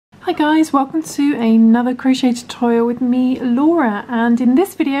Hi guys, welcome to another crochet tutorial with me, Laura, and in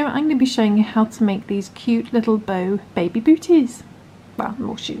this video I'm going to be showing you how to make these cute little bow baby booties. Well,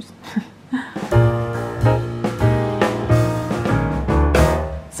 more shoes.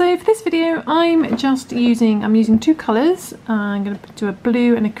 So for this video I'm using two colours. I'm going to do a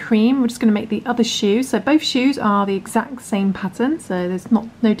blue and a cream. We're just going to make the other shoe. So both shoes are the exact same pattern, so there's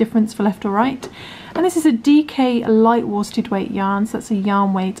no difference for left or right. And this is a DK light worsted weight yarn, so that's a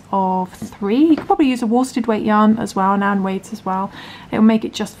yarn weight of 3. You could probably use a worsted weight yarn as well, an Ann weight as well. It will make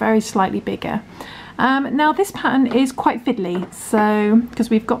it just very slightly bigger. Now this pattern is quite fiddly, so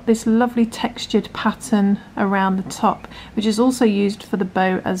because we've got this lovely textured pattern around the top, which is also used for the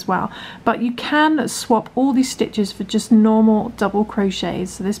bow as well. But you can swap all these stitches for just normal double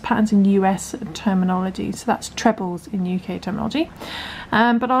crochets. So this pattern's in US terminology, so that's trebles in UK terminology.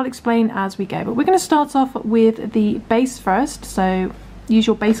 But I'll explain as we go. But we're going to start off with the base first. So use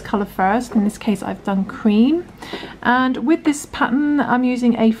your base colour first. In this case I've done cream, and with this pattern I'm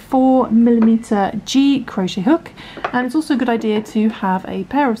using a 4mm G crochet hook, and it's also a good idea to have a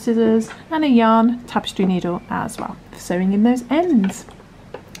pair of scissors and a yarn tapestry needle as well for sewing in those ends.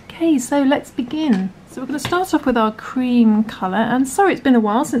 Okay, so let's begin. So we're going to start off with our cream colour, and sorry it's been a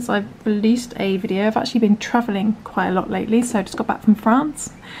while since I've released a video. I've actually been travelling quite a lot lately, so I just got back from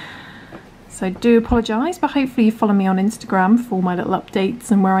France. So I do apologise, but hopefully you follow me on Instagram for all my little updates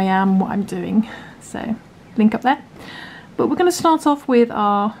and where I am, what I'm doing. So link up there. But we're going to start off with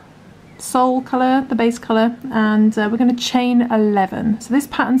our sole colour, the base colour, and we're going to chain 11. So this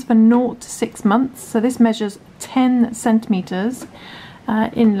pattern's for 0 to 6 months. So this measures 10 centimetres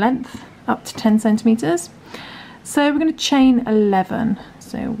in length, up to 10 centimetres. So we're going to chain 11.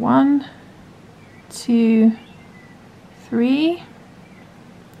 So 1, 2, 3,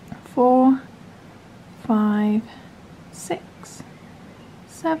 4, 5, 6,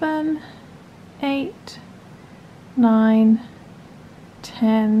 7, 8, 9,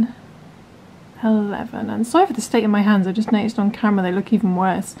 10, 11. And sorry for the state of my hands, I just noticed on camera they look even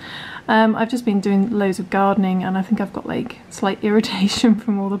worse. I've just been doing loads of gardening and I think I've got like slight irritation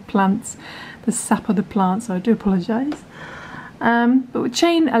from all the plants, the sap of the plants, so I do apologise. But we'll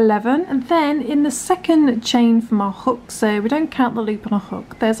chain 11, and then in the second chain from our hook, so we don't count the loop on our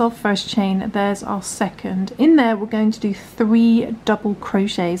hook, there's our first chain, there's our second. In there we're going to do 3 double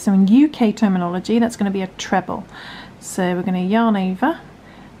crochets, so in UK terminology that's going to be a treble. So we're going to yarn over,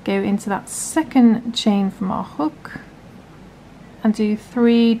 go into that second chain from our hook and do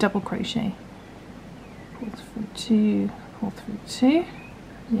 3 double crochet. Pull through 2, pull through 2,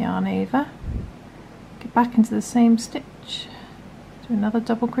 yarn over, get back into the same stitch, do another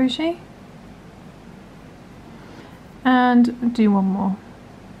double crochet and do one more.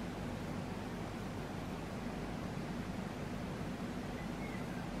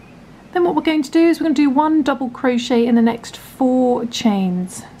 Then what we're going to do is we're going to do 1 double crochet in the next 4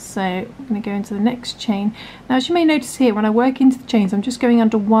 chains. So we're going to go into the next chain. Now as you may notice here, when I work into the chains I'm just going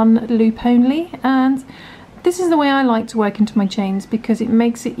under 1 loop only, and this is the way I like to work into my chains because it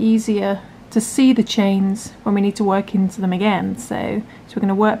makes it easier to see the chains when we need to work into them again. So we're going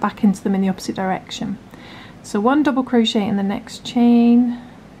to work back into them in the opposite direction. So 1 double crochet in the next chain,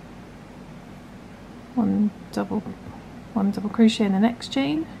 1 double crochet in the next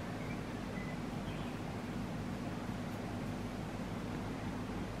chain,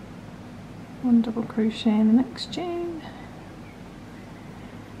 one double crochet in the next chain,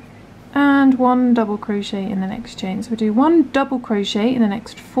 and 1 double crochet in the next chain. So we do 1 double crochet in the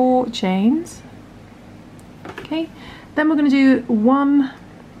next 4 chains. Okay, then we're going to do 1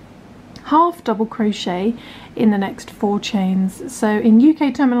 half double crochet in the next 4 chains. So in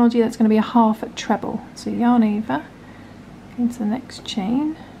UK terminology that's going to be a half treble. So yarn over, go into the next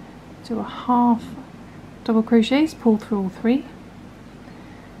chain, do a half double crochets, pull through all 3,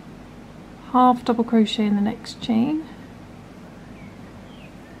 half double crochet in the next chain,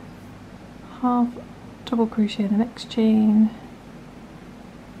 half double crochet in the next chain,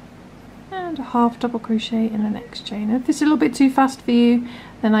 and a half double crochet in the next chain. If this is a little bit too fast for you,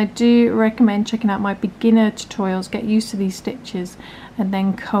 then I do recommend checking out my beginner tutorials. Get used to these stitches and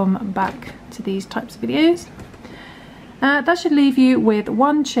then come back to these types of videos. That should leave you with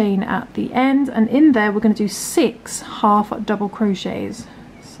 1 chain at the end, and in there we're going to do 6 half double crochets.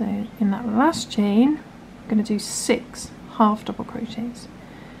 So in that last chain we're going to do 6 half double crochets.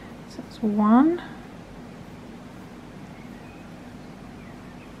 So that's 1,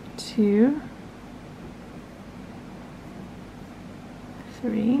 2,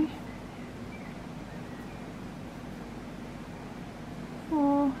 3,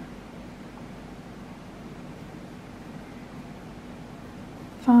 4,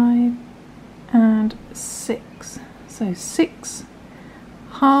 5 and 6. So 6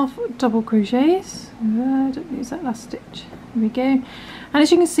 half double crochets. Don't lose that last stitch. There we go. And as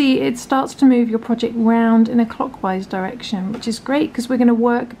you can see, it starts to move your project round in a clockwise direction, which is great because we're going to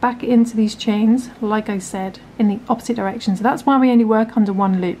work back into these chains, like I said, in the opposite direction. So that's why we only work under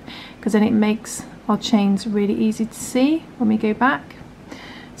one loop, because then it makes our chains really easy to see when we go back.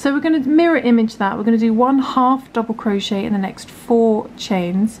 So we're going to mirror image that. We're going to do 1 half double crochet in the next 4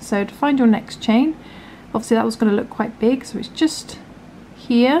 chains. So to find your next chain, obviously that was going to look quite big, so it's just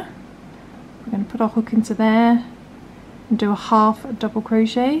here. We're going to put our hook into there and do a half double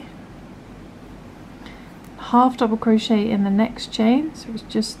crochet, half double crochet in the next chain, so it's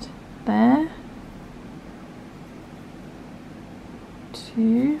just there,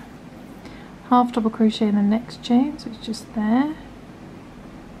 2, half double crochet in the next chain, so it's just there,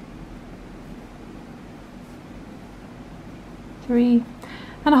 3,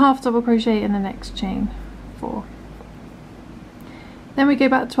 and a half double crochet in the next chain, 4. Then we go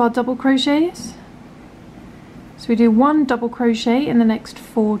back to our double crochets. So we do 1 double crochet in the next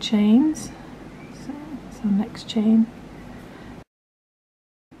 4 chains. So that's our next chain.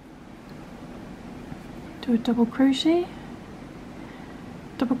 Do a double crochet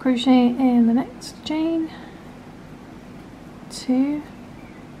in the next chain, 2,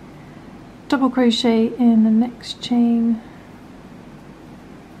 double crochet in the next chain,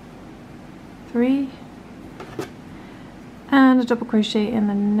 3, and a double crochet in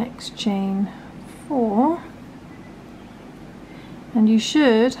the next chain, 4. And you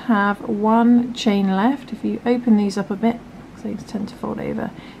should have 1 chain left. If you open these up a bit, because they tend to fold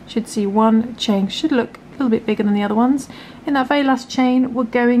over, you should see 1 chain. Should look a little bit bigger than the other ones. In that very last chain, we're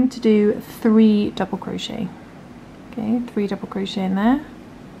going to do 3 double crochet. Okay, 3 double crochet in there.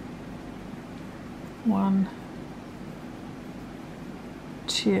 1,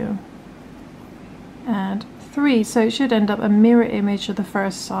 2, and 3. So it should end up a mirror image of the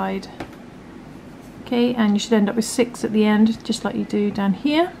first side. Okay, and you should end up with 6 at the end, just like you do down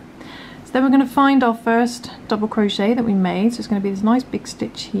here. So then we're going to find our first double crochet that we made. So it's going to be this nice big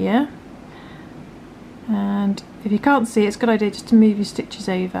stitch here. And if you can't see it, it's a good idea just to move your stitches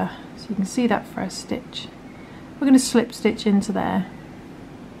over so you can see that first stitch. We're going to slip stitch into there.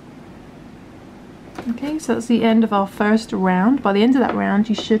 Okay, so that's the end of our first round. By the end of that round,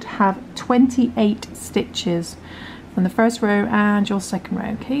 you should have 28 stitches from the first row and your second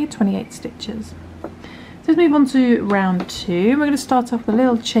row. Okay, 28 stitches. So let's move on to round 2. We're going to start off with a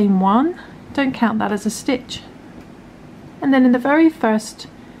little chain 1. Don't count that as a stitch. And then in the very first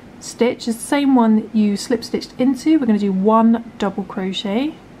stitch, is the same one that you slip stitched into. We're going to do 1 double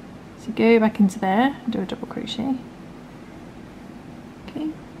crochet. So go back into there and do a double crochet. Okay.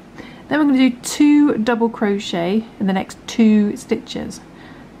 Then we're going to do 2 double crochet in the next 2 stitches.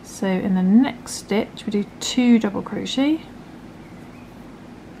 So in the next stitch, we do 2 double crochet.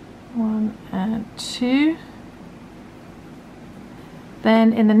 1 and 2.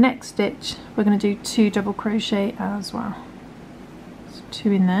 Then in the next stitch we're going to do 2 double crochet as well. So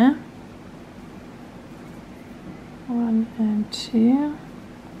 2 in there, 1 and 2.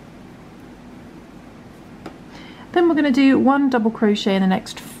 Then we're going to do 1 double crochet in the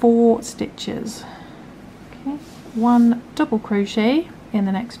next 4 stitches. Okay, 1 double crochet in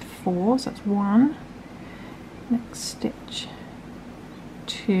the next 4, so that's 1, next stitch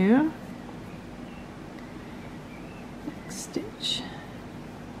 2, next stitch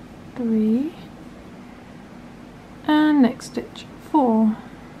 3, and next stitch 4.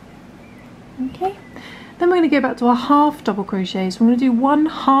 Okay, then we're going to go back to our half double crochets. We're going to do 1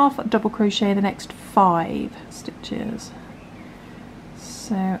 half double crochet in the next 5 stitches.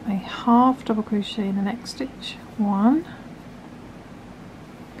 So a half double crochet in the next stitch, 1,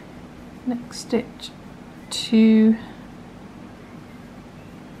 next stitch 2,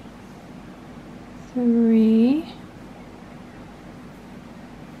 3,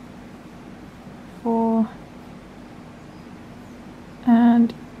 4,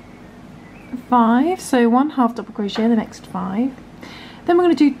 and 5. So 1 half double crochet in the next 5. Then we're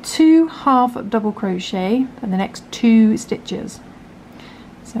going to do 2 half double crochet in the next 2 stitches.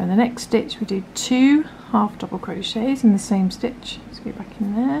 So in the next stitch we do 2 half double crochets in the same stitch. Let's go back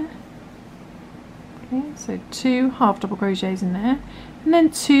in there. Okay, so 2 half double crochets in there, and then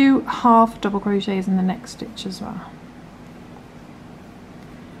 2 half double crochets in the next stitch as well.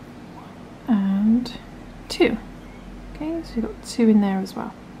 1 and 2. Okay, so we've got 2 in there as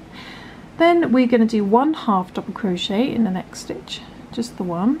well. Then we're going to do 1 half double crochet in the next stitch, just the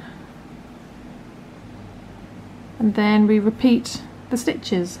 1. And then we repeat the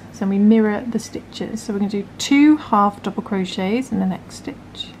stitches, so we mirror the stitches. So we're going to do 2 half double crochets in the next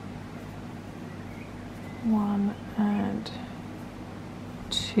stitch, 1 and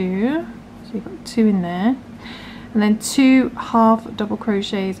 2, so you've got 2 in there, and then 2 half double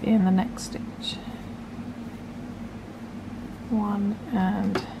crochets in the next stitch, 1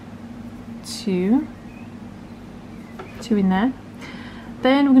 and 2, 2 in there.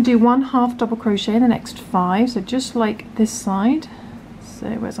 Then we're going to do 1 half double crochet in the next 5, so just like this side.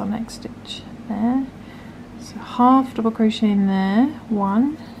 So where's our next stitch? There. So half double crochet in there,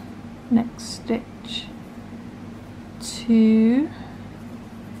 1, next stitch, 2,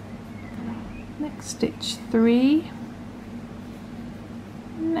 next stitch 3,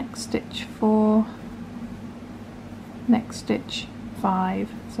 next stitch 4, next stitch 5.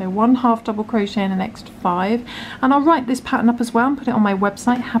 So 1 half double crochet in the next 5, and I'll write this pattern up as well and put it on my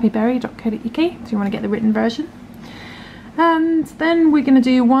website happyberry.co.uk if you want to get the written version. And then we're going to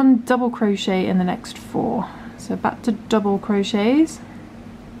do 1 double crochet in the next 4, so back to double crochets,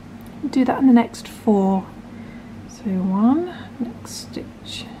 do that in the next 4. So 1, next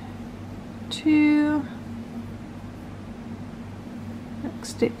stitch 2, next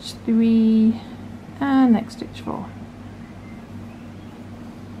stitch 3, and next stitch 4.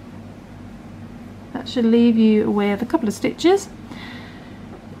 That should leave you with a couple of stitches,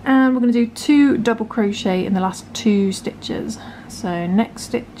 and we're going to do 2 double crochet in the last 2 stitches. So next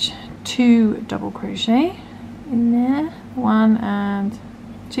stitch 2 double crochet in there, 1 and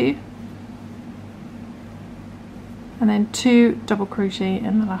 2, and then 2 double crochet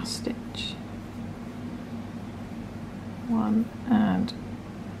in the last stitch, 1 and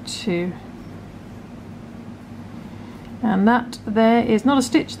 2. And that there is not a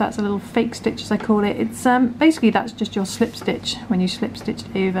stitch, that's a little fake stitch as I call it. It's basically that's just your slip stitch when you slip stitched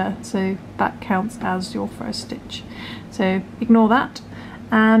over, so that counts as your first stitch. So ignore that,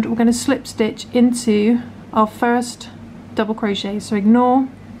 and we're going to slip stitch into our first double crochet. So ignore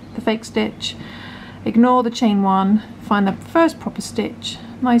the fake stitch, ignore the chain 1, find the first proper stitch,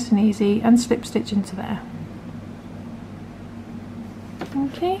 nice and easy, and slip stitch into there.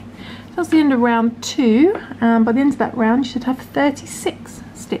 Okay. That's the end of round 2, and by the end of that round you should have 36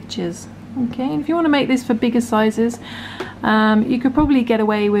 stitches. Okay, and if you want to make this for bigger sizes, you could probably get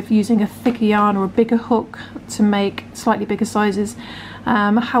away with using a thicker yarn or a bigger hook to make slightly bigger sizes.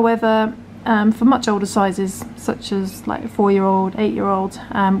 However, for much older sizes, such as like a 4-year-old, 8-year-old,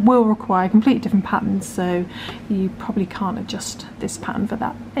 will require completely different patterns, so you probably can't adjust this pattern for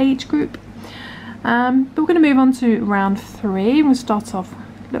that age group. But we're going to move on to round 3. We'll start off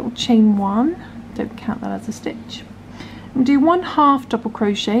little chain 1, don't count that as a stitch, and do 1 half double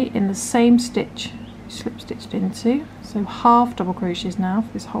crochet in the same stitch you slip stitched into, so half double crochets now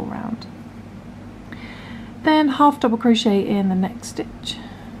for this whole round. Then half double crochet in the next stitch.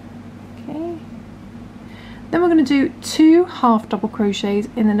 Okay. Then we're going to do 2 half double crochets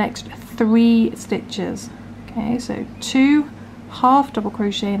in the next 3 stitches. Okay, so 2 half double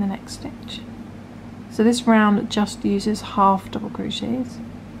crochet in the next stitch. So this round just uses half double crochets.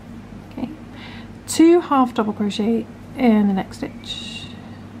 2 half double crochet in the next stitch,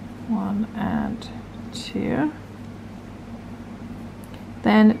 1 and 2,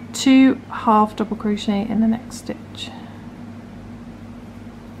 then 2 half double crochet in the next stitch,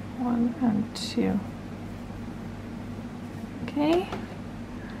 1 and 2. Okay,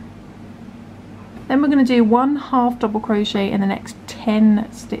 then we're going to do 1 half double crochet in the next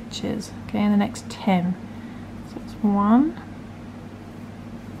 10 stitches. Okay, in the next 10, so it's 1,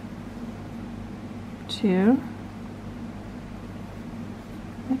 2,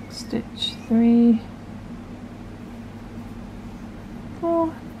 next stitch 3,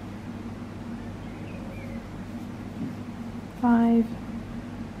 4, 5,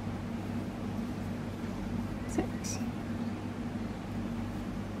 6,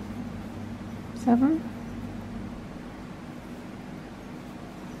 7,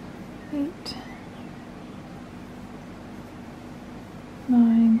 8,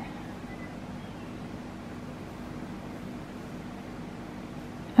 9,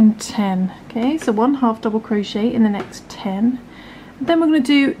 and 10. Okay, so 1 half double crochet in the next 10, and then we're going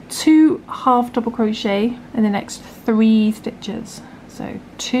to do 2 half double crochet in the next 3 stitches. So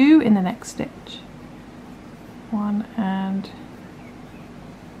 2 in the next stitch, 1 and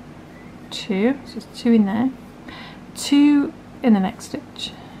 2, so just 2 in there, 2 in the next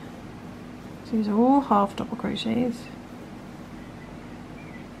stitch. So these are all half double crochets.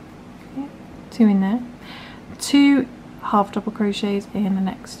 Okay, 2 in there, 2 half double crochets in the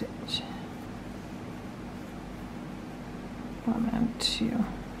next stitch, 1 and 2.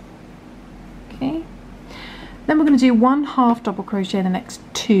 Okay, Then we're going to do 1 half double crochet in the next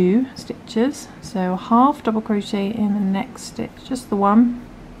 2 stitches. So half double crochet in the next stitch, just one,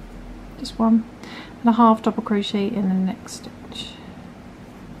 and a half double crochet in the next stitch.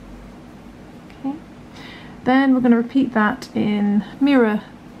 Okay. Then we're going to repeat that in mirror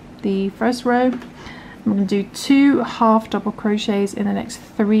the first row. I'm going to do 2 half double crochets in the next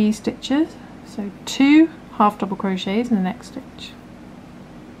 3 stitches. So 2 half double crochets in the next stitch.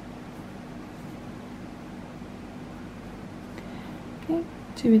 Okay,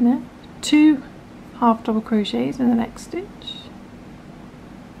 2 in there. 2 half double crochets in the next stitch.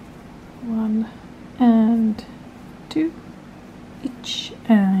 1 and 2. Each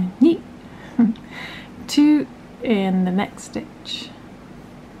and knee. 2 in the next stitch.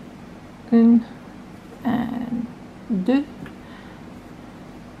 1 and 2.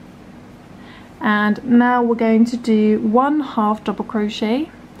 And now we're going to do 1 half double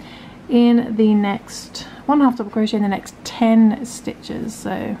crochet in the next 10 stitches.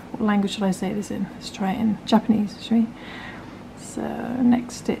 So what language should I say this in? Let's try it in Japanese, shall we? So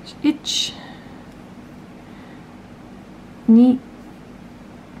next stitch, 1 2 3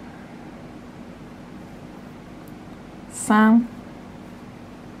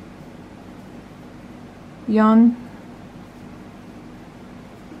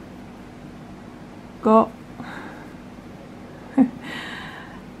 4 5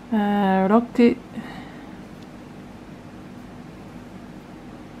 6 7 8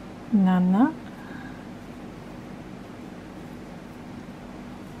 9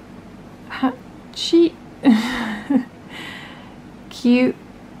 10.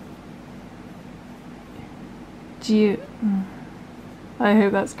 I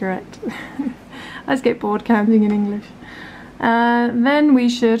hope that's correct. I just get bored counting in English. Then we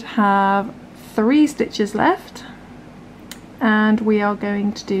should have 3 stitches left, and we are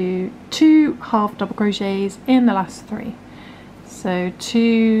going to do 2 half double crochets in the last 3. So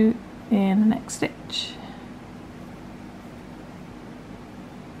 2 in the next stitch,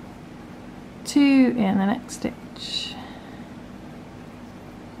 2 in the next stitch,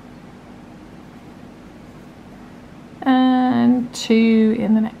 and 2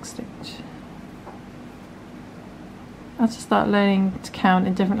 in the next stitch. I'll just start learning to count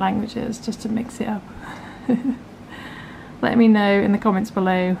in different languages just to mix it up. Let me know in the comments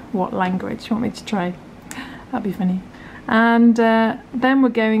below what language you want me to try. That'd be funny. And then we're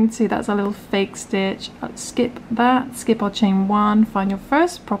going to, that's our little fake stitch. Skip that, skip our chain 1, find your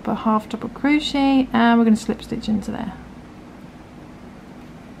first proper half double crochet, and we're going to slip stitch into there.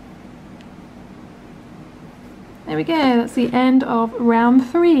 There we go, that's the end of round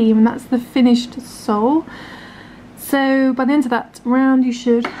 3, and that's the finished sole. So by the end of that round you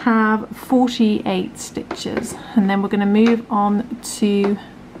should have 48 stitches, and then we're going to move on to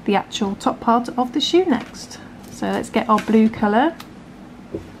the actual top part of the shoe next. So let's get our blue colour,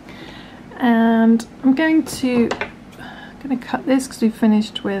 and I'm going to cut this because we've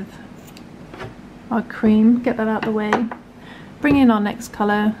finished with our cream, get that out of the way, bring in our next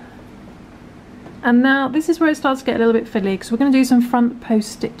colour. And now this is where it starts to get a little bit fiddly because we're going to do some front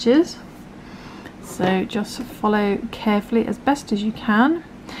post stitches. So just follow carefully as best as you can.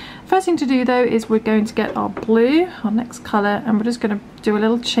 First thing to do though is we're going to get our blue, our next colour, and we're just going to do a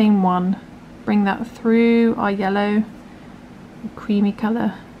little chain 1. Bring that through our yellow, creamy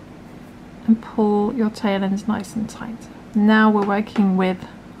colour, and pull your tail ends nice and tight. Now we're working with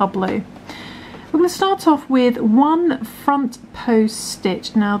our blue. We're going to start off with 1 front post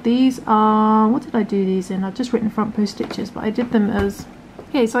stitch. Now these are, what did I do these in? I've just written front post stitches, but I did them as,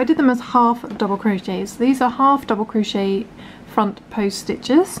 okay, so I did them as half double crochets. These are half double crochet front post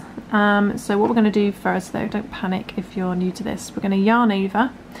stitches. So what we're going to do first though, don't panic if you're new to this, we're going to yarn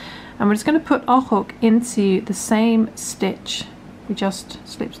over, and we're just going to put our hook into the same stitch we just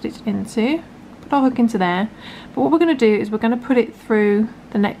slip stitched into. Put our hook into there, but what we're going to do is we're going to put it through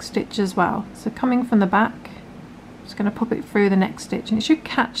the next stitch as well. So coming from the back, just going to pop it through the next stitch, and it should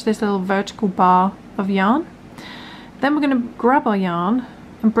catch this little vertical bar of yarn. Then we're going to grab our yarn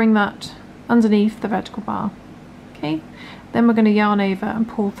and bring that underneath the vertical bar. Okay, then we're going to yarn over and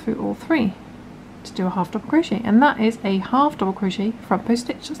pull through all 3 to do a half double crochet, and that is a half double crochet front post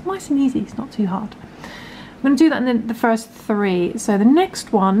stitch. Just nice and easy, it's not too hard. I'm going to do that in the first 3. So the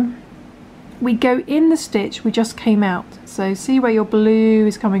next one, we go in the stitch we just came out. So see where your blue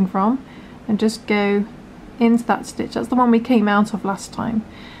is coming from, and just go into that stitch. That's the one we came out of last time.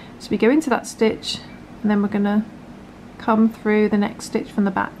 So we go into that stitch, and then we're going to come through the next stitch from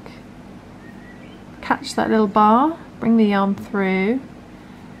the back. Catch that little bar, bring the yarn through,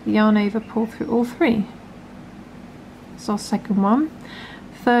 yarn over, pull through all 3. That's our second one.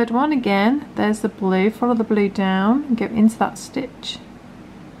 Third one again, there's the blue, follow the blue down and go into that stitch,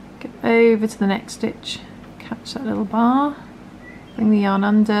 go over to the next stitch, catch that little bar, bring the yarn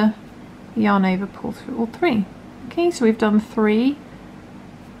under, yarn over, pull through all 3. Okay, so we've done 3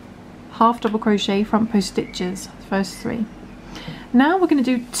 half double crochet front post stitches, the first 3. Now we're going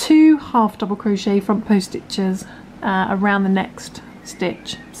to do 2 half double crochet front post stitches around the next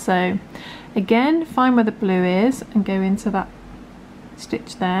stitch. So again, find where the blue is and go into that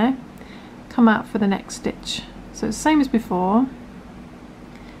stitch there, come out for the next stitch. So it's the same as before,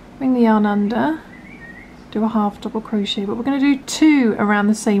 bring the yarn under, do a half double crochet, but we're going to do 2 around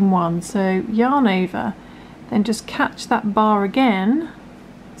the same one. So yarn over, then just catch that bar again,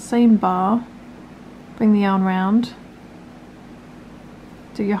 same bar, bring the yarn round,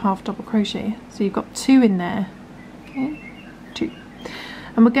 do your half double crochet. So you've got 2 in there, okay, 2.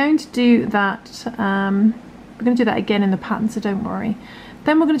 And we're going to do that again in the pattern, so don't worry.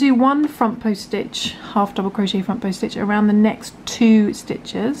 Then we're going to do 1 front post stitch, half double crochet front post stitch around the next 2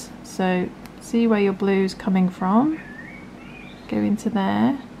 stitches. So see where your blue is coming from, go into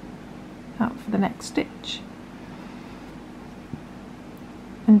there, out for the next stitch,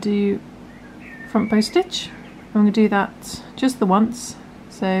 and do front post stitch. I'm going to do that just the once.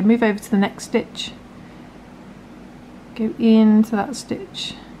 So move over to the next stitch, go into that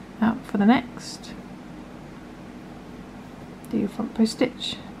stitch, out for the next, do your front post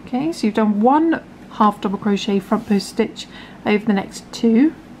stitch. Okay, so you've done 1 half double crochet front post stitch over the next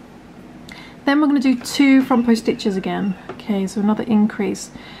 2. Then we're going to do 2 front post stitches again. Okay, so another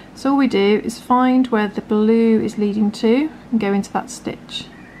increase. So all we do is find where the blue is leading to and go into that stitch.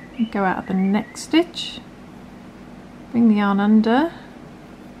 And go out of the next stitch, bring the yarn under,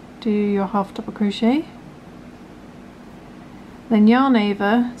 do your half double crochet, then yarn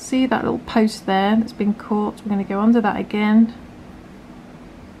over, see that little post there that's been caught, we're going to go under that again,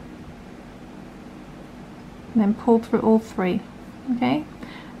 and then pull through all 3, okay,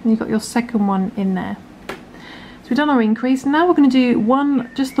 and you've got your second one in there. So we've done our increase. Now we're going to do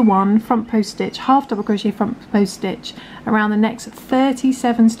just the 1 front post stitch, half double crochet front post stitch around the next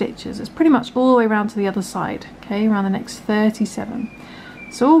 37 stitches. It's pretty much all the way around to the other side, okay, around the next 37.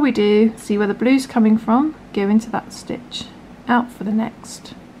 So all we do, see where the blue's coming from, go into that stitch, out for the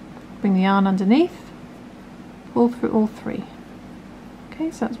next, bring the yarn underneath, pull through all 3.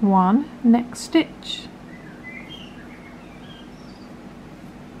 Okay, so that's 1, next stitch,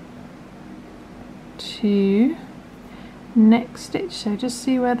 2, next stitch, so just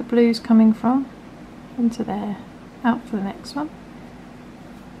see where the blue's coming from, into there, out for the next one,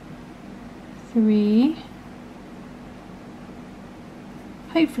 3.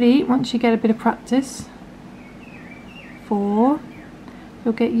 Hopefully once you get a bit of practice, 4,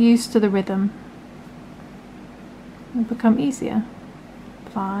 you'll get used to the rhythm, it'll become easier,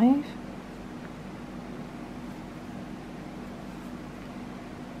 5,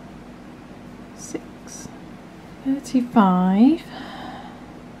 6, 35,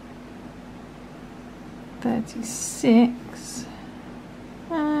 36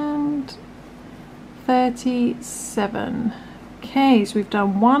 and 37. Okay, so we've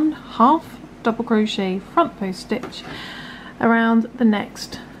done 1 half double crochet front post stitch around the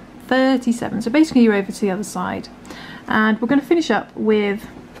next 37. So basically you're over to the other side, and we're going to finish up with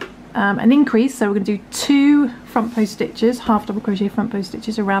an increase. So we're going to do 2 front post stitches, half double crochet front post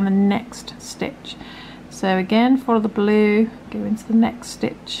stitches around the next stitch. So again, follow the blue, go into the next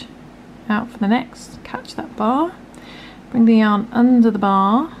stitch, out for the next, catch that bar, bring the yarn under the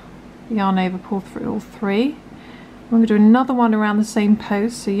bar, yarn over, pull through all 3. We're going to do another one around the same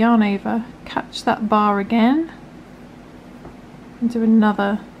post, so yarn over, catch that bar again, and do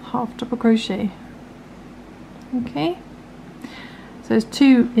another half double crochet. Okay, so there's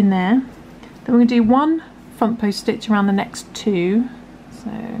 2 in there. Then we're going to do 1 front post stitch around the next 2,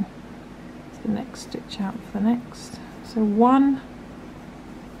 so the next stitch, out for the next, so 1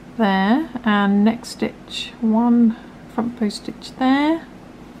 there, and next stitch, 1 front post stitch there.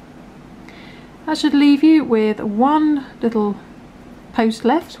 That should leave you with 1 little post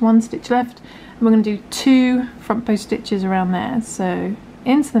left, 1 stitch left, and we're going to do 2 front post stitches around there. So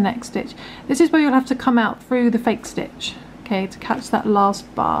into the next stitch. This is where you'll have to come out through the fake stitch, okay, to catch that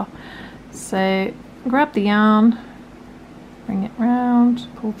last bar. So grab the yarn, bring it round,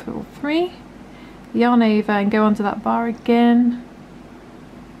 pull through all 3, yarn over and go onto that bar again.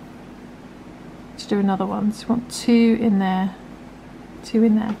 Let's do another one. So we want 2 in there, 2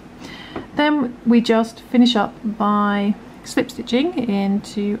 in there. Then we just finish up by slip stitching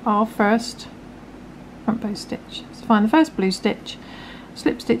into our first front post stitch. So find the first blue stitch,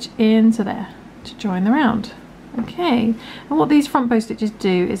 slip stitch into there to join the round. Okay, and what these front bow stitches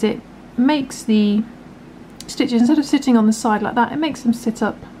do is it makes the stitches, instead of sitting on the side like that, it makes them sit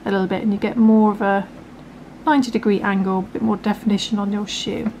up a little bit and you get more of a 90-degree angle, a bit more definition on your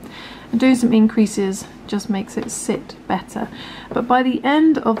shoe. And doing some increases just makes it sit better. But by the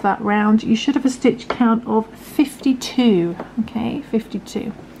end of that round you should have a stitch count of 52. Okay,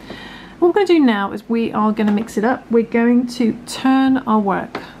 52. What we're going to do now is we are going to mix it up. We're going to turn our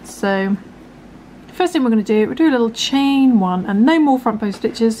work. So first thing we're going to do, we'll do a little chain one and no more front bow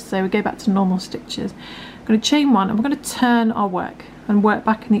stitches, so we go back to normal stitches. We're going to chain one and we're going to turn our work and work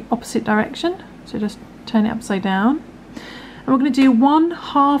back in the opposite direction. So just turn it upside down. And we're going to do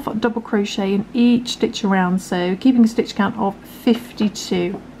 1/2 double crochet in each stitch around, so keeping a stitch count of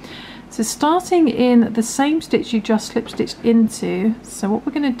 52. So starting in the same stitch you just slip stitched into, so what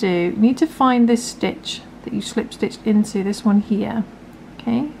we're going to do, you need to find this stitch that you slip stitched into, this one here,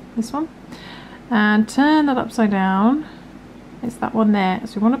 okay, this one, and turn that upside down. It's that one there,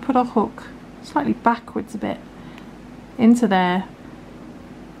 so we want to put our hook slightly backwards a bit into there,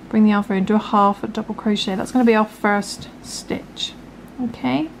 bring the yarn through and do a 1/2 double crochet. That's going to be our first stitch.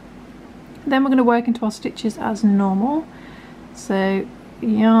 Okay, then we're going to work into our stitches as normal, so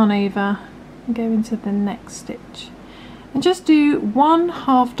yarn over and go into the next stitch and just do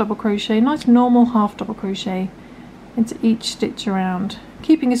 1/2 double crochet, nice normal 1/2 double crochet into each stitch around,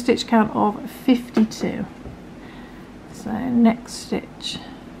 keeping a stitch count of 52. So next stitch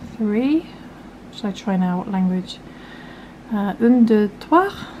 3, should I try now, what language? 1, 2, 3.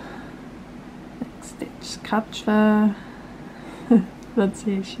 Next stitch 4,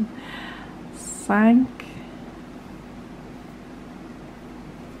 pronunciation, 5,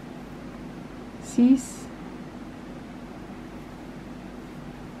 6,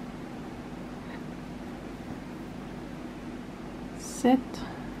 7,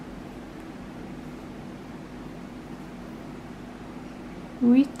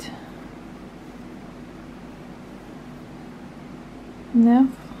 8, 9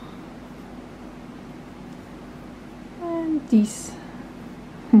 and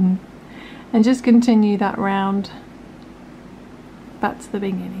 10. And just continue that round back to the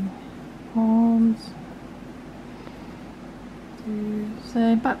beginning. Arms.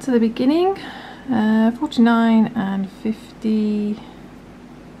 So back to the beginning, 49 and 50,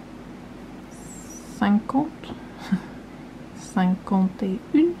 50, 51,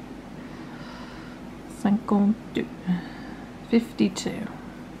 52, 52.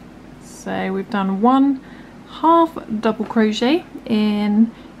 So we've done 1/2 double crochet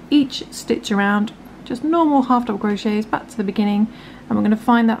in each stitch around, just normal 1/2 double crochets back to the beginning, and we're going to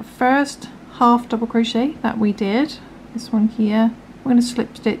find that first 1/2 double crochet that we did, this one here, we're going to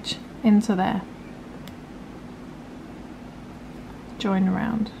slip stitch into there, join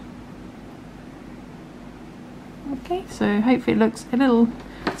around. Okay, so hopefully it looks a little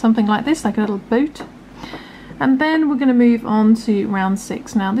something like this, like a little boat. And then we're going to move on to round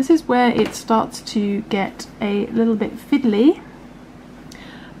 6. Now this is where it starts to get a little bit fiddly,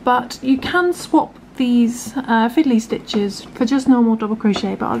 but you can swap these fiddly stitches for just normal double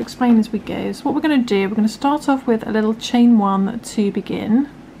crochet, but I'll explain as we go. So what we're going to do, we're going to start off with a little chain 1 to begin.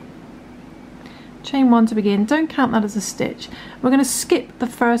 Chain 1 to begin, don't count that as a stitch. We're going to skip the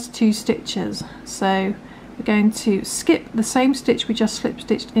first 2 stitches. So we're going to skip the same stitch we just slip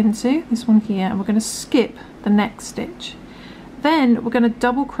stitched into, this one here, and we're going to skip the next stitch. Then we're going to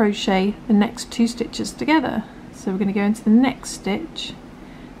double crochet the next 2 stitches together. So we're going to go into the next stitch,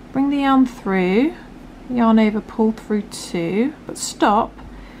 bring the yarn through, yarn over, pull through 2, but stop,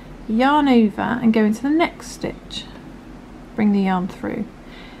 yarn over and go into the next stitch, bring the yarn through,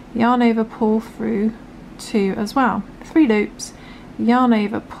 yarn over, pull through 2 as well, 3 loops, yarn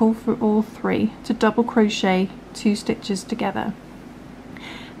over, pull through all 3 to double crochet 2 stitches together.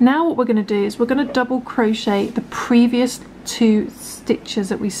 Now what we're going to do is we're going to double crochet the previous 2 stitches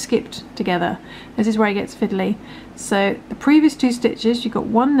that we skipped together. This is where it gets fiddly. So the previous 2 stitches, you got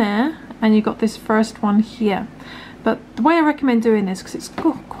one there and you got this first one here. But the way I recommend doing this, because it's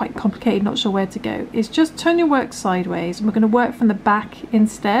quite complicated, not sure where to go, is just turn your work sideways and we're going to work from the back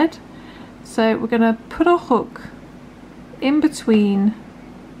instead. So we're going to put our hook in between,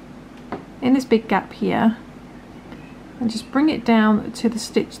 in this big gap here, and just bring it down to the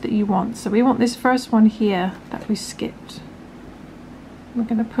stitch that you want. So we want this first one here that we skipped. We're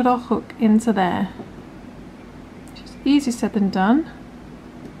going to put our hook into there. Just easier said than done,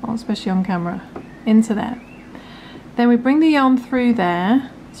 well, especially on camera, into there. Then we bring the yarn through there,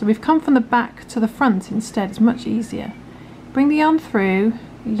 so we've come from the back to the front instead, it's much easier. Bring the yarn through,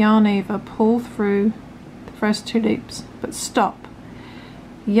 yarn over, pull through the first 2 loops, but stop.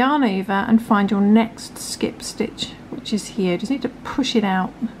 yarn over and find your next skip stitch, which is here. Just need to push it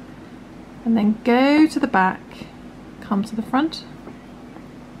out and then go to the back, come to the front,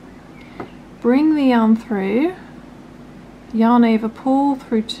 bring the yarn through, yarn over, pull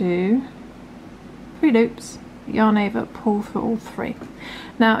through 2, 3 loops, yarn over, pull through all 3.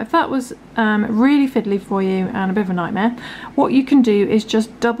 Now if that was really fiddly for you and a bit of a nightmare, what you can do is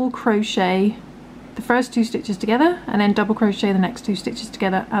just double crochet the first 2 stitches together and then double crochet the next 2 stitches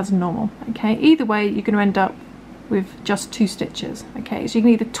together as normal. Okay, either way you're going to end up with just 2 stitches. Okay, so you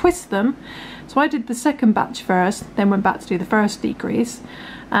can either twist them, so I did the second batch first, then went back to do the first decrease,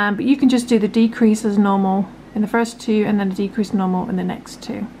 but you can just do the decrease as normal in the first 2 and then the decrease normal in the next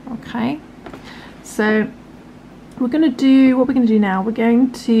 2. Okay, so we're going to do what we're going to do now. We're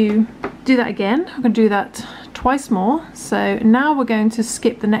going to do that again. We're going to do that twice more. So now we're going to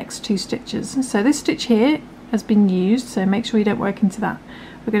skip the next 2 stitches. So this stitch here has been used, so make sure you don't work into that.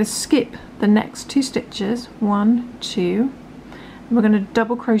 We're going to skip the next 2 stitches, 1, 2, and we're going to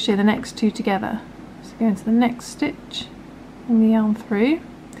double crochet the next 2 together. So go into the next stitch, bring the yarn through.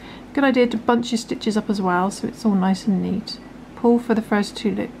 Good idea to bunch your stitches up as well so it's all nice and neat. Pull for the first 2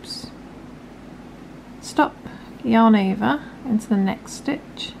 loops, stop, yarn over into the next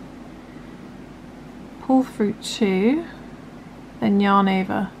stitch, pull through 2, then yarn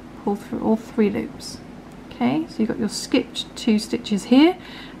over, pull through all 3 loops. Okay, so you've got your skipped 2 stitches here.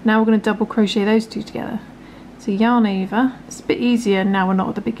 Now we're going to double crochet those 2 together. So yarn over, it's a bit easier now we're not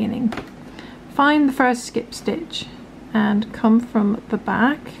at the beginning. Find the first skip stitch and come from the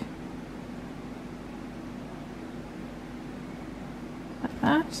back like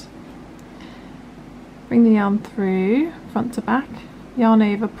that. Bring the yarn through front to back, yarn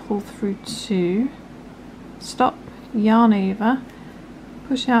over, pull through 2, stop, yarn over,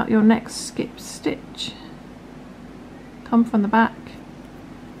 push out your next skip stitch, come from the back,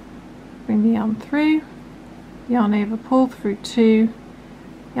 bring the yarn through, yarn over, pull through 2,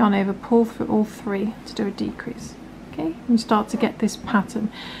 yarn over, pull through all 3 to do a decrease. Okay, and start to get this pattern.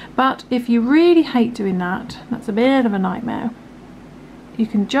 But if you really hate doing that, that's a bit of a nightmare, you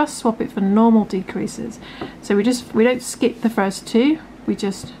can just swap it for normal decreases. So we don't skip the first 2, we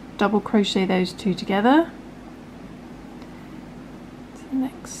just double crochet those 2 together to the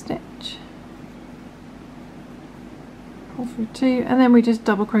next stitch, pull through 2, and then we just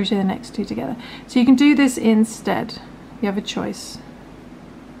double crochet the next 2 together. So you can do this instead, you have a choice.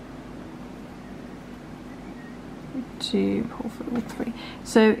 2, pull through all 3.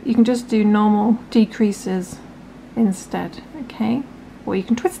 So you can just do normal decreases instead, okay? Or you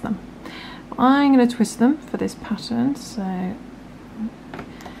can twist them. I'm going to twist them for this pattern, so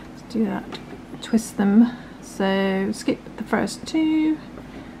let's do that. Twist them. So skip the first 2,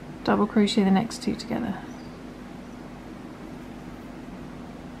 double crochet the next 2 together.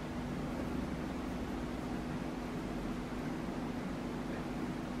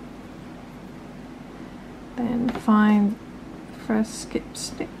 Then find the first skip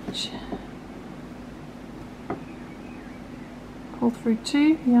stitch, pull through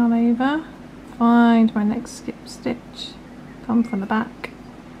 2, yarn over, find my next skip stitch, come from the back,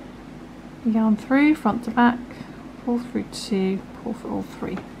 yarn through front to back, pull through 2, pull through all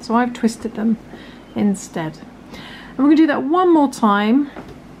 3. So I've twisted them instead. And we're going to do that one more time.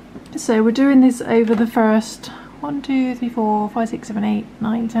 So we're doing this over the first 1, 2, 3, 4, 5, 6, 7, 8,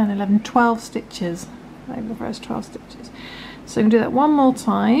 9, 10, 11, 12 stitches. Over the first 12 stitches. So I'm going to do that one more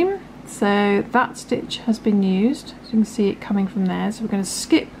time. So that stitch has been used, so you can see it coming from there. So we're going to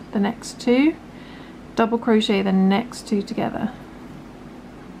skip the next 2, double crochet the next 2 together,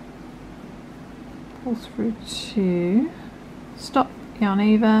 pull through 2, stop, yarn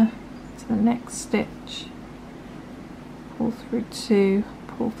over to the next stitch, pull through 2,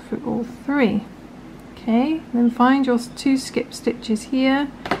 pull through all 3. Okay, then find your 2 skip stitches here,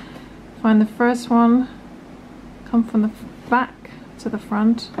 find the first one, come from the back to the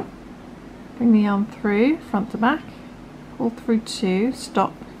front, bring the yarn through front to back, pull through 2,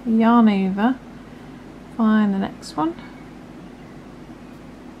 stop, yarn over, find the next one,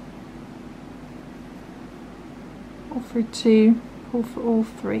 pull through 2, pull for all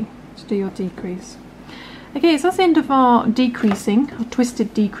 3 to do your decrease. Okay, so that's the end of our decreasing, our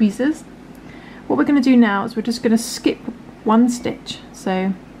twisted decreases. What we're going to do now is we're just going to skip 1 stitch.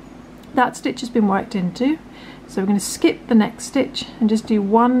 So that stitch has been worked into, so we're going to skip the next stitch and just do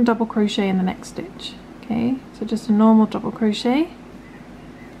 1 double crochet in the next stitch. Okay, so just a normal double crochet.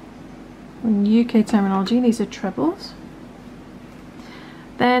 In UK terminology, these are trebles.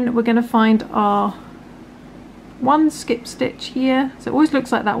 Then we're going to find our 1 skip stitch here. So it always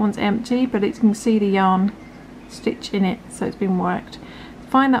looks like that one's empty, but you can see the yarn stitch in it, so it's been worked.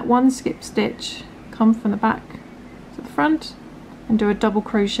 find that one skip stitch, come from the back to the front and do a double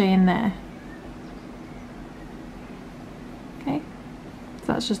crochet in there. Okay, so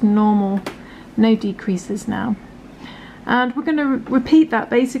that's just normal, no decreases now. And we're going to repeat that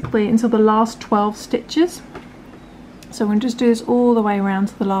basically until the last 12 stitches. So we're going to just do this all the way around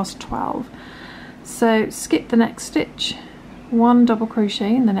to the last 12. So skip the next stitch, one double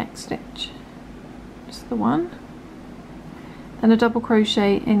crochet in the next stitch, just the one, and a double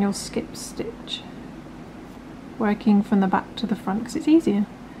crochet in your skip stitch, working from the back to the front because it's easier.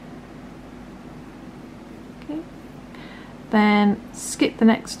 Okay, then skip the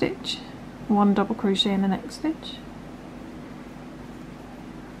next stitch, one double crochet in the next stitch,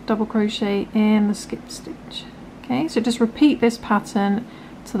 double crochet in the skip stitch. Okay, so just repeat this pattern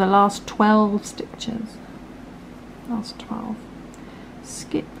to the last 12 stitches. Last 12.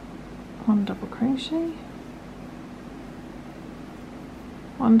 Skip one double crochet,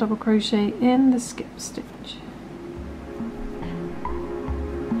 one double crochet in the skip stitch.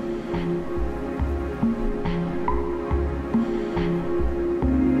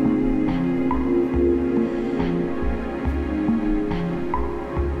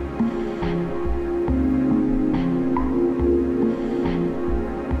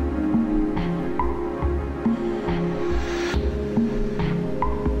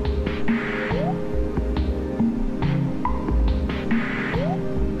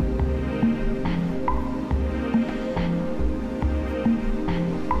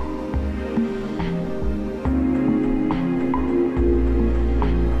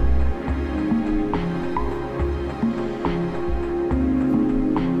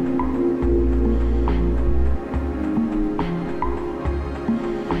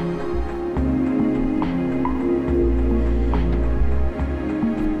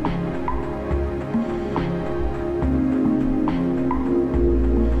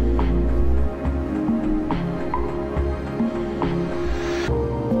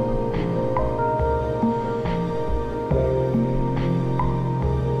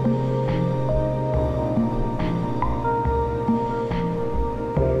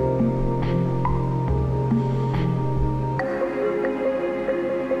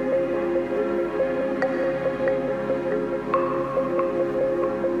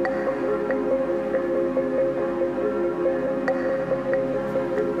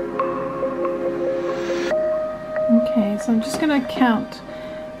 Okay, so I'm just going to count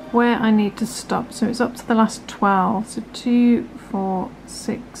where I need to stop. So it's up to the last 12. So 2, 4,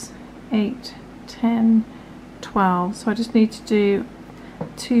 6, 8, 10, 12. So I just need to do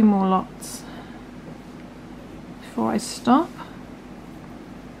 2 more lots before I stop.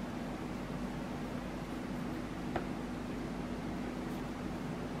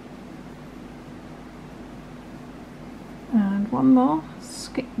 And one more,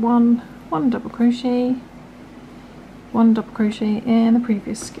 skip one double crochet, one double crochet in the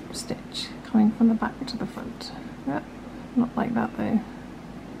previous skip stitch, coming from the back to the front. Yep, not like that though.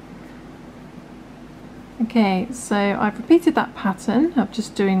 Okay, so I've repeated that pattern of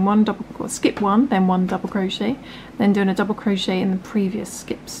just doing skip one, then one double crochet, then doing a double crochet in the previous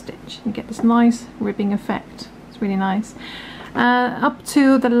skip stitch. You get this nice ribbing effect. It's really nice. Up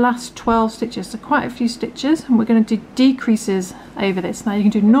to the last 12 stitches, so quite a few stitches, and we're going to do decreases over this. Now you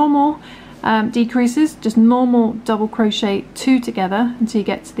can do normal decreases, just normal double crochet 2 together until you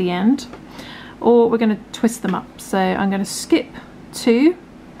get to the end, or we're going to twist them up. So I'm going to skip 2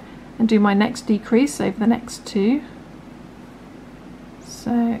 and do my next decrease over the next 2.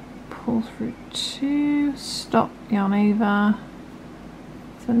 So pull through 2, stop, yarn over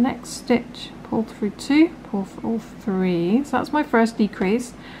to the next stitch, pull through 2, pull through all 3. So that's my first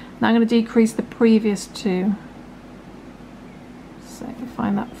decrease. Now I'm going to decrease the previous 2. So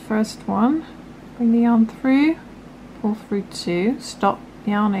find that first one, bring the yarn through, pull through 2, stop,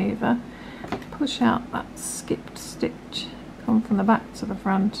 yarn over, push out that skipped stitch, come from the back to the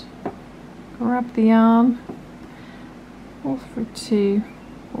front, grab the yarn, pull through 2,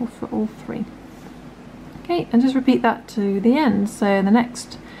 pull through all 3. Okay, and just repeat that to the end. So the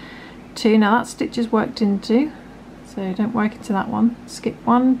next 2, now that stitch is worked into, so don't work into that one. Skip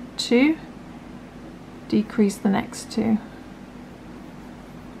 1, 2, decrease the next 2.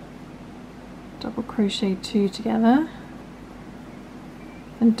 Double crochet 2 together,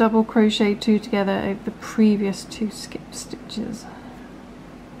 and double crochet 2 together over the previous 2 skip stitches.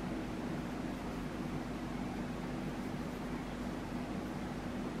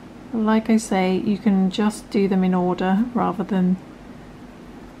 Like I say, you can just do them in order rather than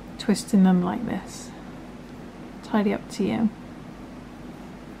twisting them like this. Tidy up to you.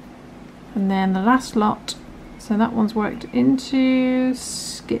 And then the last lot, So that one's worked into,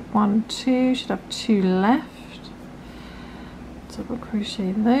 skip 1, 2, should have 2 left. Double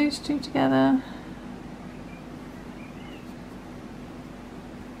crochet those 2 together.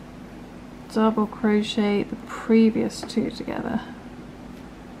 Double crochet the previous 2 together.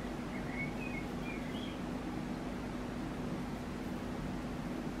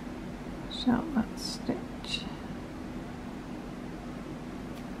 Out that stitch.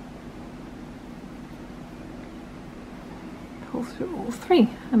 Pull through all 3,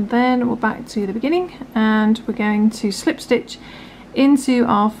 and then we're back to the beginning, and we're going to slip stitch into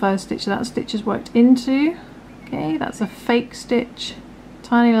our first stitch. So that stitch is worked into. Okay, that's a fake stitch,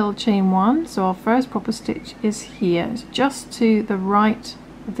 tiny little chain 1. So our first proper stitch is here. It's just to the right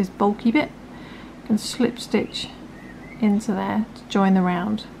of this bulky bit. You can slip stitch into there to join the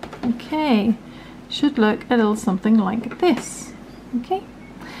round. Okay, should look a little something like this. Okay,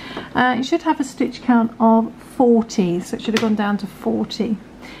 you should have a stitch count of 40, so it should have gone down to 40.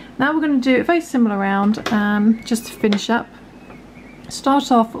 Now we're going to do a very similar round, just to finish up.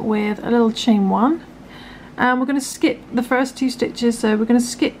 Start off with a little chain 1, and we're going to skip the first 2 stitches. So we're going to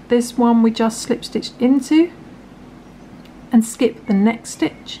skip this one we just slip stitched into and skip the next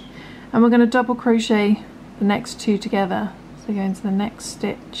stitch, and we're going to double crochet the next 2 together. So go into the next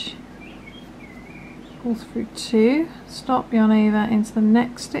stitch, pull through 2, stop, yarn over into the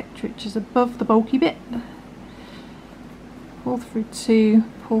next stitch which is above the bulky bit, pull through 2,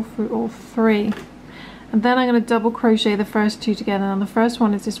 pull through all 3, and then I'm going to double crochet the first 2 together. Now the first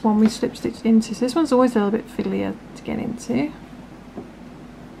one is this one we slip stitched into, so this one's always a little bit fiddlier to get into,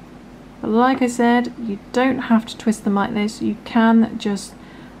 but like I said, you don't have to twist them like this. You can just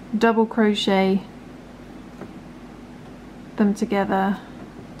double crochet them together,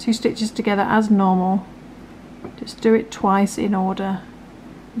 2 stitches together as normal. Just do it twice in order,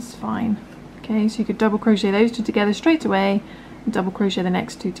 it's fine. Okay, so you could double crochet those 2 together straight away and double crochet the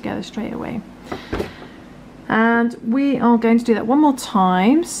next 2 together straight away. And we are going to do that one more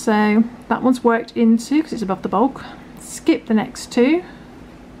time. So that one's worked into because it's above the bulk. Skip the next 2,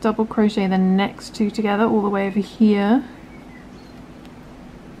 double crochet the next 2 together all the way over here.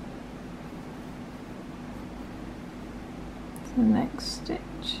 The next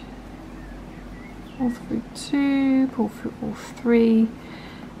stitch, pull through 2, pull through all 3,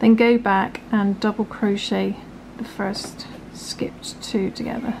 then go back and double crochet the first skipped 2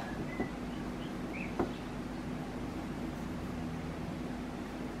 together.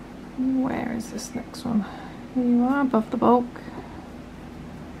 Where is this next one? Here you are, above the bulk,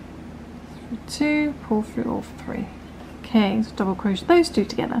 through 2, pull through all 3. Okay, so double crochet those 2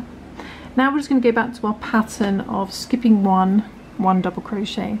 together. Now we're just going to go back to our pattern of skipping 1, double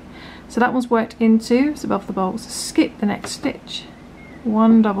crochet. So that one's worked into, it's above the bulk, so skip the next stitch,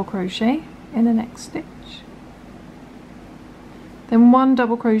 1 double crochet in the next stitch, then 1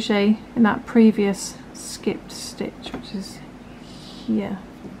 double crochet in that previous skipped stitch, which is here.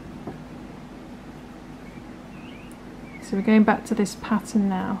 So we're going back to this pattern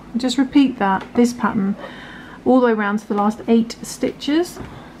now. Just repeat this pattern all the way around to the last 8 stitches.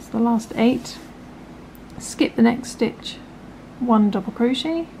 The last 8, skip the next stitch, 1 double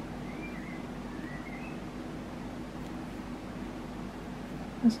crochet,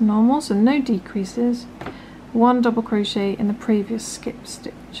 as normal, so no decreases, 1 double crochet in the previous skip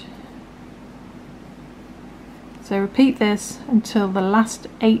stitch. So repeat this until the last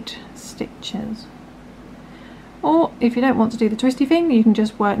 8 stitches, or if you don't want to do the twisty thing, you can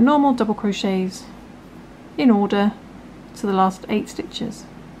just work normal double crochets in order to the last 8 stitches.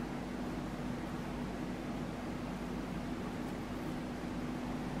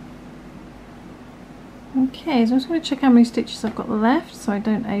 Okay, so I'm just going to check how many stitches I've got left so I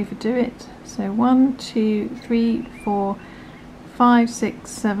don't overdo it. So 1, 2, 3, 4, 5, 6,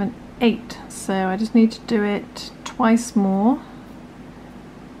 7, 8. So I just need to do it twice more.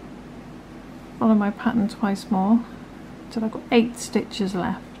 Follow my pattern twice more until I've got 8 stitches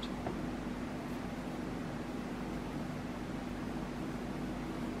left.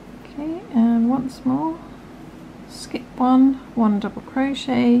 Okay, and once more, skip 1, 1 double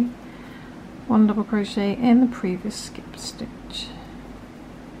crochet, 1 double crochet in the previous skip stitch.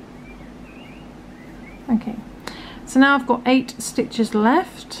 Okay, so now I've got 8 stitches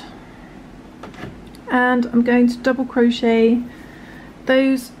left, and I'm going to double crochet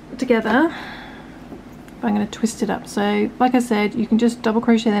those together. I'm going to twist it up. So like I said, you can just double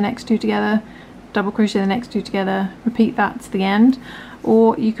crochet the next 2 together, double crochet the next 2 together, repeat that to the end,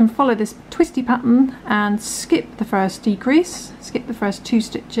 or you can follow this twisty pattern and skip the first decrease, skip the first 2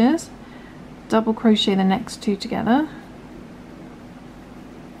 stitches, double crochet the next 2 together,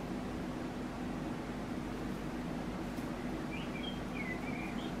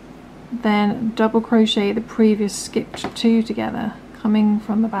 then double crochet the previous skipped 2 together, coming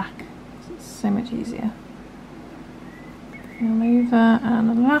from the back. It's so much easier. Yarn over, and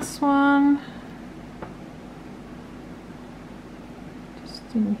the last one, just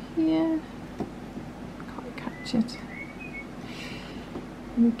in here, can't catch it.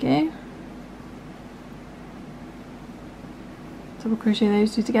 There we go. Double crochet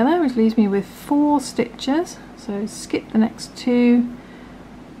those 2 together, which leaves me with 4 stitches. So skip the next 2,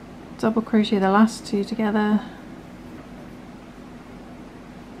 double crochet the last 2 together,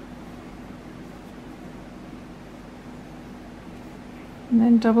 and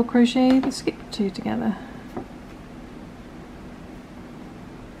then double crochet the skip 2 together.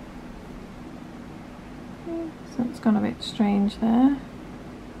 Okay, so it's gone a bit strange there.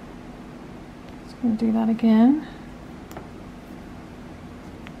 Just going to do that again.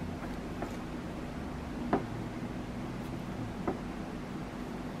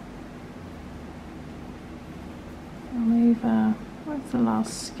 Over, where's the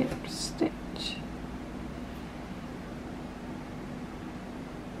last skipped stitch?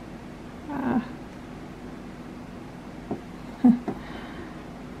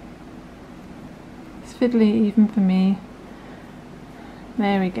 It's fiddly even for me.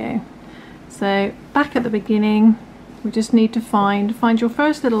 There we go. So back at the beginning, we just need to find your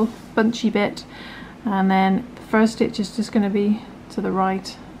first little bunchy bit, and then the first stitch is just going to be to the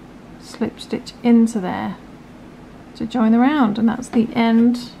right, slip stitch into there to join the round, and that's the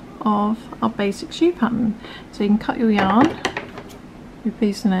end of our basic shoe pattern. So you can cut your yarn, you're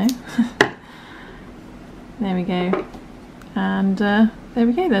pleased to know. There we go, and there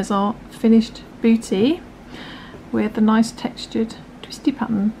we go, there's our finished bootie with a nice textured twisty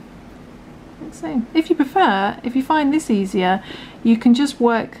pattern. So if you prefer, if you find this easier, you can just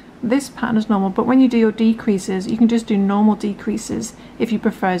work this pattern as normal, but when you do your decreases, you can just do normal decreases if you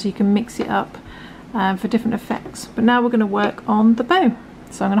prefer, so you can mix it up for different effects. But now we're going to work on the bow.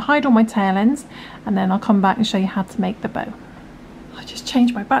 So I'm going to hide all my tail ends, and then I'll come back and show you how to make the bow. I just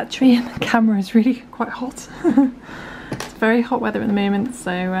changed my battery and the camera is really quite hot. It's very hot weather at the moment,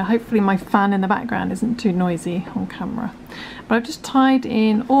 so hopefully my fan in the background isn't too noisy on camera. But I've just tied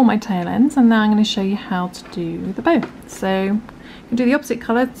in all my tail ends, and now I'm going to show you how to do the bow. So I'm going to do the opposite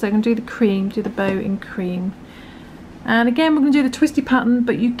colour, so I'm going to do the cream, do the bow in cream. And again, we're going to do the twisty pattern,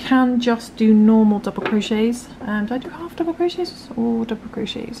 but you can just do normal double crochets. Did I do half double crochets or double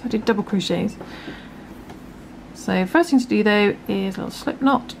crochets? I did double crochets. So first thing to do though is a little slip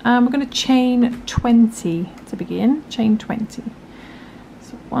knot, and we're going to chain 20 to begin. Chain 20.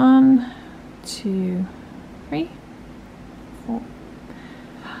 So 1, 2, 3, 4,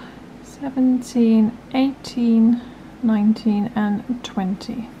 17, 18, 19 and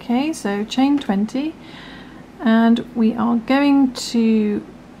 20. Okay, so chain 20. And we are going to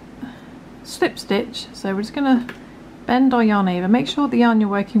slip stitch, so we're just going to bend our yarn over. Make sure the yarn you're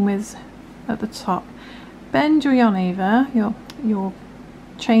working with at the top. Bend your yarn over, your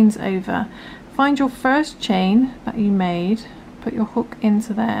chains over. Find your first chain that you made, put your hook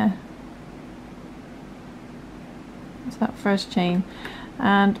into there, into that first chain,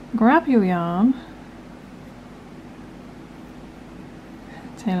 and grab your yarn,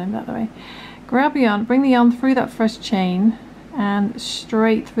 tail end that way. Grab your yarn, bring the yarn through that first chain and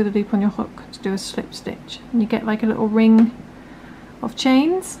straight through the loop on your hook to do a slip stitch, and you get like a little ring of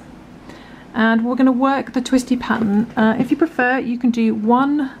chains. And we're going to work the twisty pattern. If you prefer, you can do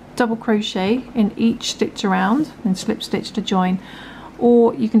 1 double crochet in each stitch around and slip stitch to join,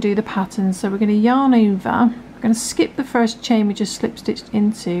 or you can do the pattern. So we're going to yarn over, we're going to skip the first chain we just slip stitched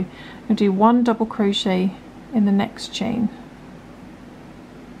into, and do 1 double crochet in the next chain.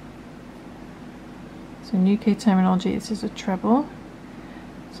 So in UK terminology, this is a treble.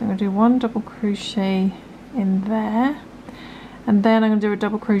 So I'm going to do 1 double crochet in there, and then I'm going to do a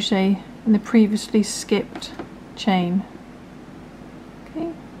double crochet in the previously skipped chain.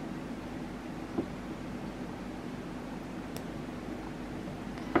 Okay.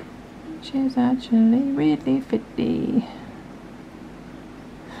 Which is actually really fiddly.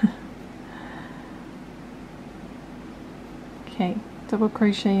 Okay, double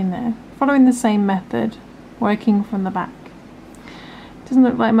crochet in there. Following the same method, working from the back. Doesn't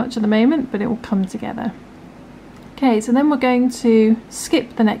look like much at the moment, but it will come together. Okay, so then we're going to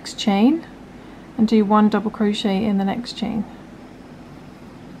skip the next chain and do 1 double crochet in the next chain.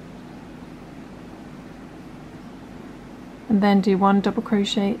 And then do 1 double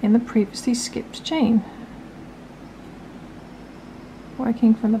crochet in the previously skipped chain.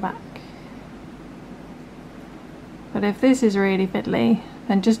 Working from the back. But if this is really fiddly,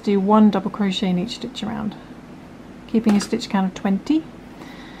 then just do 1 double crochet in each stitch around, keeping a stitch count of 20.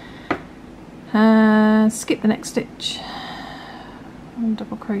 Skip the next stitch and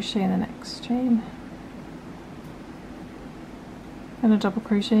double crochet in the next chain, and a double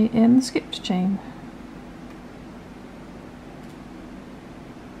crochet in the skipped chain.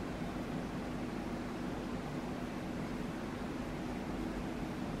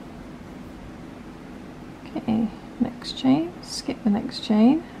 Okay, next chain, skip the next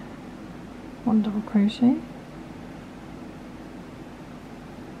chain, one double crochet,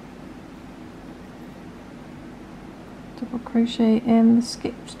 double crochet in the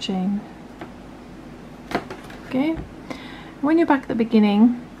skipped chain. Okay, when you're back at the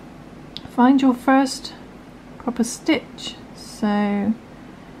beginning, find your first proper stitch. So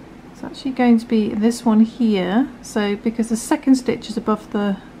it's actually going to be this one here, so because the second stitch is above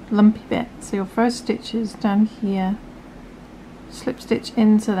the lumpy bit, so your first stitch is down here, slip stitch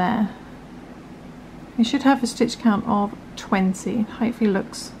into there. You should have a stitch count of 20. Hopefully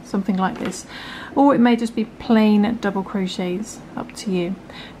looks something like this, or it may just be plain double crochets, up to you.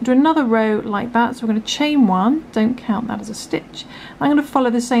 Do another row like that, so we're going to chain one, don't count that as a stitch. I'm going to follow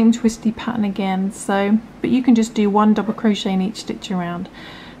the same twisty pattern again, so but you can just do one double crochet in each stitch around.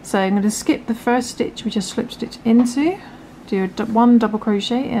 So I'm going to skip the first stitch, we just slip stitch into, do one double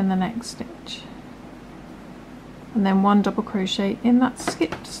crochet in the next stitch, and then one double crochet in that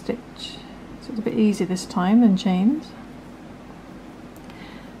skipped stitch. So it's a bit easier this time than chains.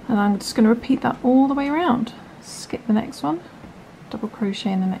 And I'm just going to repeat that all the way around. Skip the next one, double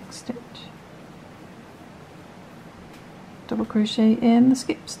crochet in the next stitch, double crochet in the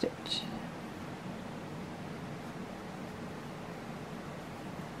skip stitch.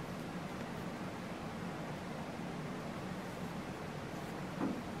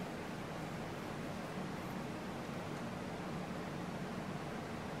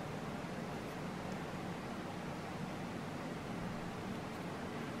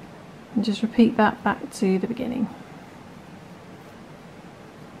 And just repeat that back to the beginning.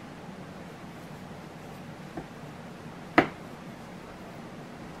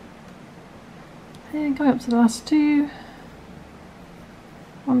 And going up to the last two,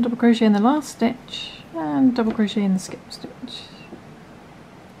 one double crochet in the last stitch and double crochet in the skip stitch.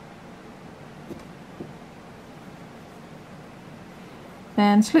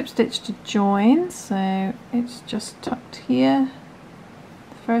 Then slip stitch to join, so it's just tucked here.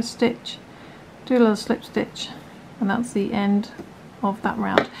 First stitch, do a little slip stitch, and that's the end of that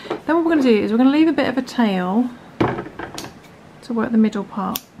round. Then what we're going to do is we're going to leave a bit of a tail to work the middle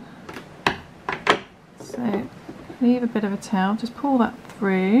part. So leave a bit of a tail, just pull that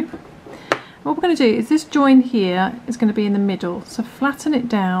through. What we're going to do is this join here is going to be in the middle, so flatten it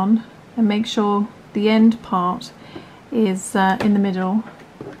down and make sure the end part is in the middle.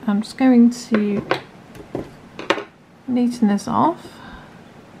 I'm just going to neaten this off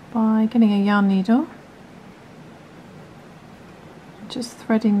by getting a yarn needle, just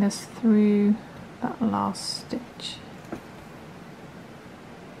threading this through that last stitch.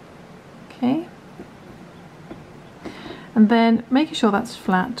 Okay, and then making sure that's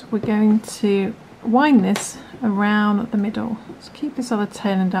flat, we're going to wind this around the middle. So keep this other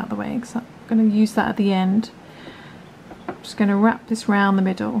tail end out of the way because I'm going to use that at the end. I'm just going to wrap this round the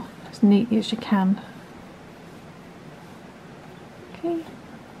middle as neatly as you can. Okay.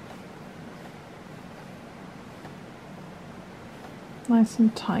 Nice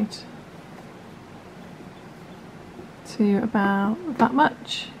and tight to about that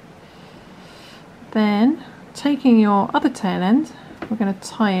much. Then taking your other tail end, we're going to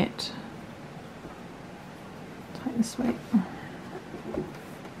tie it this way,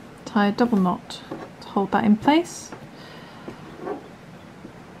 tie a double knot to hold that in place,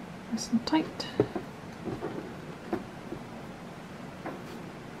 nice and tight.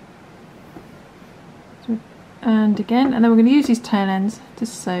 And again, and then we're going to use these tail ends to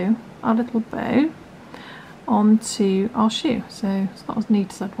sew our little bow onto our shoe. So it's not as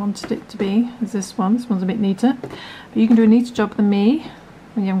neat as I'd wanted it to be as this one. This one's a bit neater, but you can do a neater job than me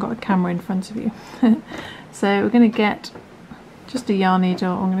when you haven't got a camera in front of you. So we're going to get just a yarn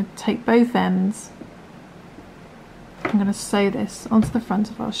needle. I'm going to take both ends. I'm going to sew this onto the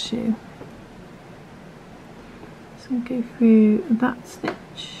front of our shoe. So I'm going to go through that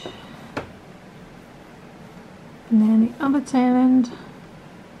stitch. And then the other tail end,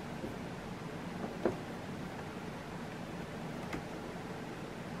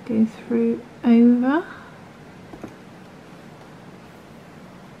 go through over,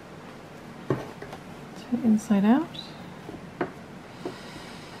 turn it inside out,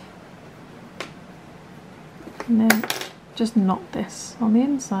 and then just knot this on the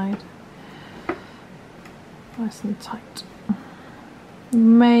inside, nice and tight. You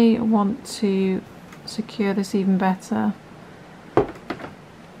may want to secure this even better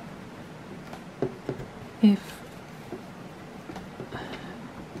if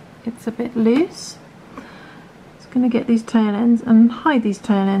it's a bit loose. It's going to get these tail ends and hide these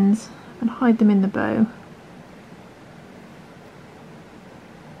tail ends and hide them in the bow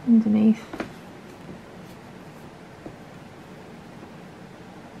underneath.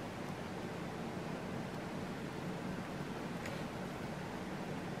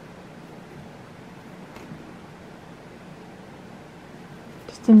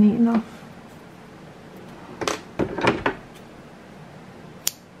 Just to neaten off.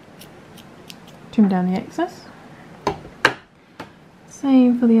 Trim down the excess.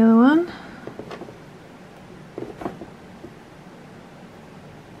 Same for the other one.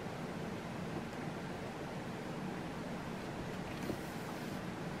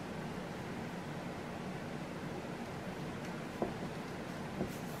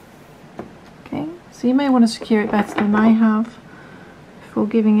 Okay, so you may want to secure it better than I have before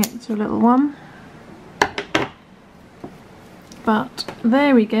giving it to a little one. But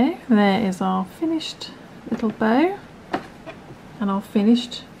there we go, there is our finished little bow and our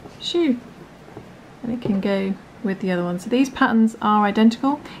finished shoe, and it can go with the other one. So these patterns are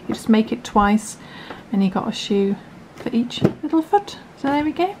identical, you just make it twice and you got a shoe for each little foot. So there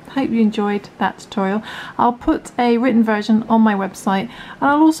we go, hope you enjoyed that tutorial. I'll put a written version on my website, and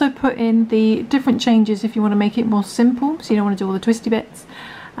I'll also put in the different changes if you want to make it more simple, so you don't want to do all the twisty bits.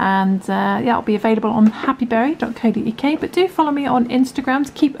 And yeah, it'll be available on happyberry.co.uk, but do follow me on Instagram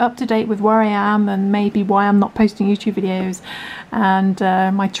to keep up to date with where I am and maybe why I'm not posting YouTube videos and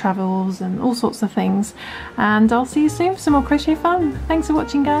my travels and all sorts of things. And I'll see you soon for some more crochet fun. Thanks for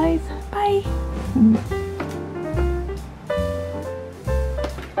watching, guys. Bye.